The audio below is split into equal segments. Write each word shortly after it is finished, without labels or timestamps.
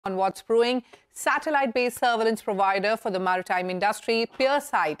On what's brewing, satellite-based surveillance provider for the maritime industry,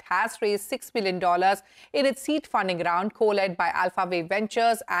 PierSight has raised $6 million in its seed funding round, co-led by Alpha Wave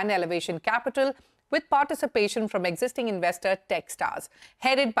Ventures and Elevation Capital, with participation from existing investor Techstars.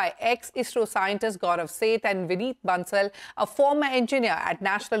 Headed by ex-ISRO scientist Gaurav Seth and Vineet Bansal, a former engineer at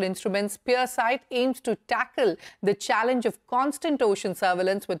National Instruments, PierSight aims to tackle the challenge of constant ocean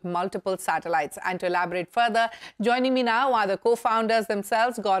surveillance with multiple satellites. And to elaborate further, joining me now are the co-founders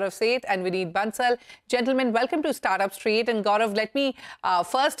themselves, Gaurav Seth and Vineet Bansal. Gentlemen, welcome to Startup Street. And Gaurav, let me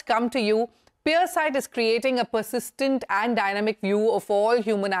first come to you. PierSight is creating a persistent and dynamic view of all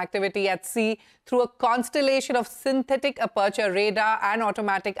human activity at sea through a constellation of synthetic aperture radar and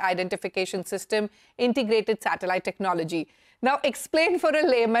automatic identification system integrated satellite technology. Now, explain for a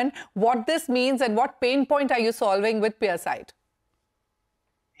layman what this means and what pain point are you solving with PierSight?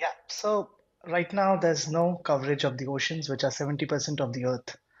 Yeah, so right now there's no coverage of the oceans, which are 70% of the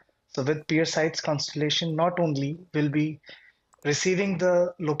Earth. So with PierSight's constellation, not only will be receiving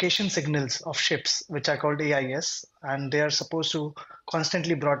the location signals of ships, which are called AIS, and they are supposed to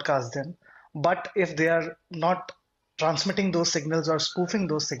constantly broadcast them. But if they are not transmitting those signals or spoofing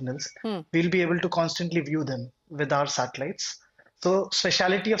those signals, we'll be able to constantly view them with our satellites. So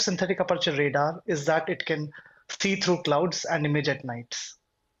speciality of synthetic aperture radar is that it can see through clouds and image at nights.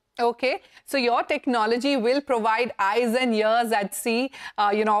 Okay, so your technology will provide eyes and ears at sea,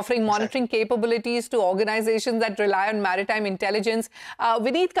 offering monitoring capabilities to organizations that rely on maritime intelligence.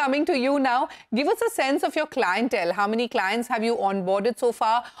 Vineet, coming to you now, give us a sense of your clientele. How many clients have you onboarded so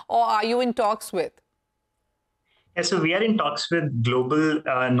far, or are you in talks with? Yeah, so we are in talks with global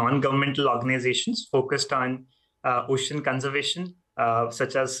non-governmental organizations focused on ocean conservation,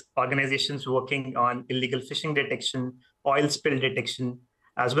 such as organizations working on illegal fishing detection, oil spill detection,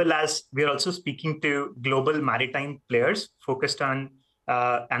 as well as we are also speaking to global maritime players focused on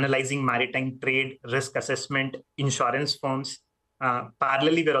analyzing maritime trade, risk assessment, insurance firms.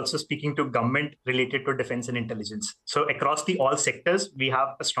 Parallelly, we're also speaking to government related to defense and intelligence. So across all sectors, we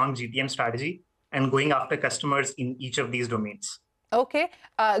have a strong GTM strategy and going after customers in each of these domains. Okay.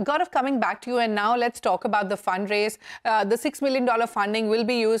 Gaurav, coming back to you, and now let's talk about the fundraise. The $6 million funding will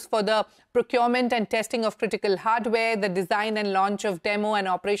be used for the procurement and testing of critical hardware, the design and launch of demo and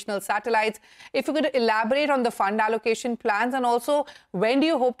operational satellites. If you could elaborate on the fund allocation plans, and also when do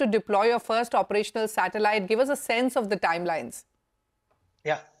you hope to deploy your first operational satellite? Give us a sense of the timelines.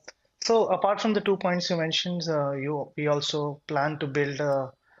 Yeah. So apart from the 2 points you mentioned, we also plan to build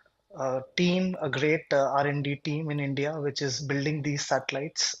a team, a great R&D team in India, which is building these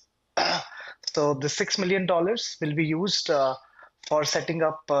satellites. So the $6 million will be used for setting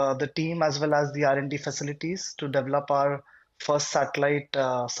up the team as well as the R&D facilities to develop our first satellite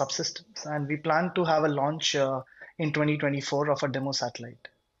subsystems. And we plan to have a launch in 2024 of a demo satellite.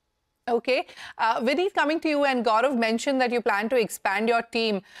 Okay. Vineet, coming to you, and Gaurav mentioned that you plan to expand your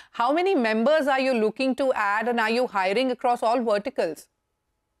team. How many members are you looking to add, and are you hiring across all verticals?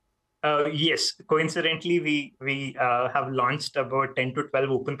 Yes, coincidentally, we have launched about 10 to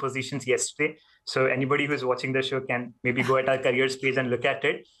 12 open positions yesterday. So anybody who's watching the show can maybe go at our careers page and look at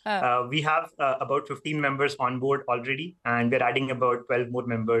it. We have about 15 members on board already, and we're adding about 12 more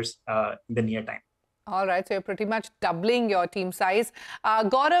members in the near time. All right, so you're pretty much doubling your team size.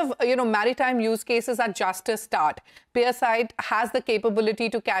 Gaurav, maritime use cases are just a start. PierSight has the capability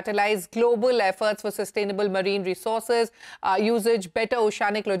to catalyze global efforts for sustainable marine resources, usage, better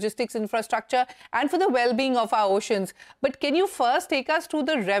oceanic logistics infrastructure, and for the well-being of our oceans. But can you first take us through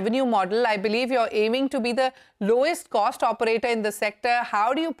the revenue model? I believe you're aiming to be the lowest cost operator in the sector.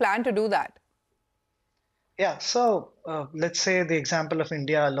 How do you plan to do that? Yeah, so let's say the example of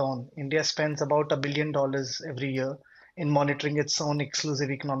India alone. India spends about $1 billion every year in monitoring its own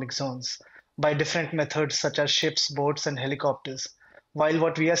exclusive economic zones by different methods such as ships, boats, and helicopters. While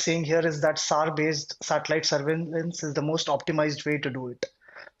what we are seeing here is that SAR-based satellite surveillance is the most optimized way to do it.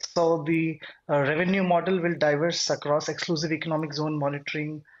 So the revenue model will diverse across exclusive economic zone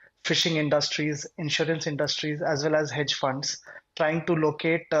monitoring, fishing industries, insurance industries, as well as hedge funds, trying to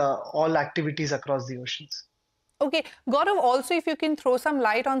locate all activities across the oceans. Okay, Gaurav, also if you can throw some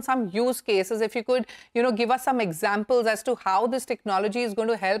light on some use cases, if you could, give us some examples as to how this technology is going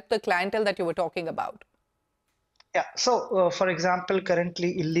to help the clientele that you were talking about. Yeah, so for example,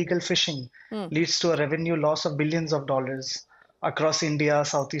 currently illegal fishing leads to a revenue loss of billions of dollars across India,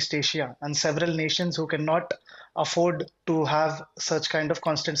 Southeast Asia, and several nations who cannot afford to have such kind of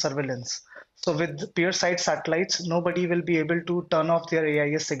constant surveillance. So with PierSight satellites, nobody will be able to turn off their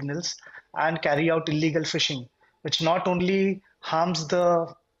AIS signals and carry out illegal fishing, which not only harms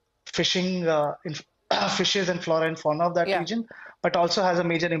the fishing fishes and flora and fauna of that region, but also has a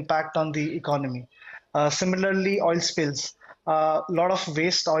major impact on the economy. Similarly, oil spills. A lot of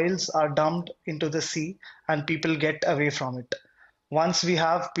waste oils are dumped into the sea and people get away from it. Once we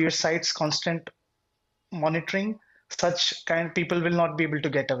have PierSight's constant monitoring, such kind people will not be able to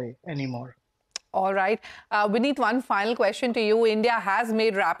get away anymore. All right. Vineet, one final question to you. India has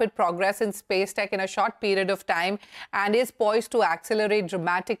made rapid progress in space tech in a short period of time and is poised to accelerate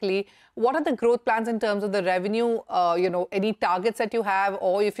dramatically. What are the growth plans in terms of the revenue? Any targets that you have,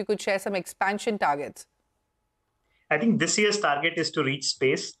 or if you could share some expansion targets? I think this year's target is to reach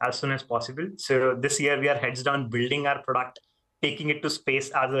space as soon as possible. So this year we are heads down building our product, taking it to space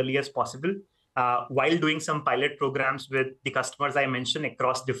as early as possible, while doing some pilot programs with the customers I mentioned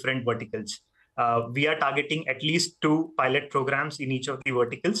across different verticals. We are targeting at least 2 pilot programs in each of the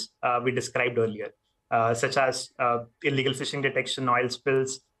verticals we described earlier, such as illegal fishing detection, oil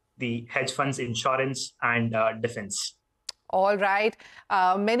spills, the hedge funds, insurance, and defense. All right.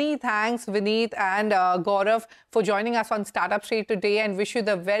 Many thanks, Vineet and Gaurav, for joining us on Startup Street today, and wish you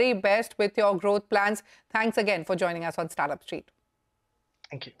the very best with your growth plans. Thanks again for joining us on Startup Street.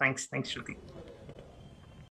 Thank you. Thanks, Shruti.